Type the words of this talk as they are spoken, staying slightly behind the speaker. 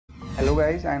Hello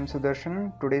guys, I am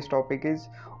Sudarshan. Today's topic is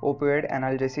opioid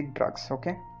analgesic drugs.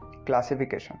 Okay,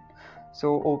 classification.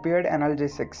 So opioid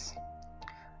analgesics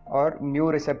or mu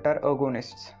receptor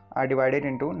agonists are divided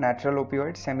into natural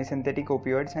opioids, semi-synthetic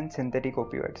opioids and synthetic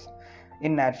opioids.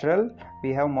 In natural,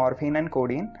 we have morphine and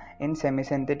codeine. In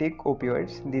semi-synthetic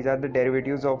opioids, these are the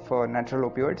derivatives of natural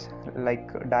opioids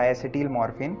like diacetyl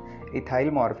morphine,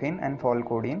 ethyl morphine and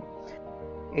pholcodeine.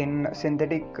 In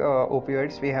synthetic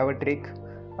opioids, we have a trick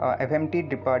FMT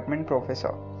department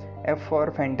professor, F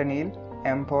for fentanyl,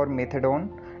 M for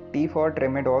methadone, T for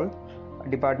tramadol,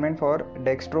 department for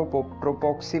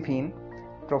dextropropoxyphene,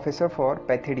 professor for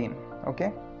pethidine.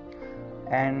 Okay,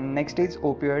 and next is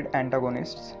opioid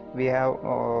antagonists. We have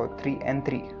 3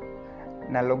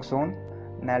 naloxone,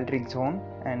 naltrexone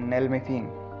and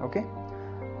nalmefene. Okay,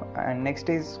 and next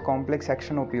is complex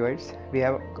action opioids. We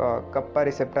have kappa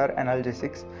receptor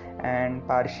analgesics and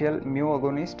partial mu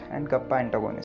agonist and kappa antagonist.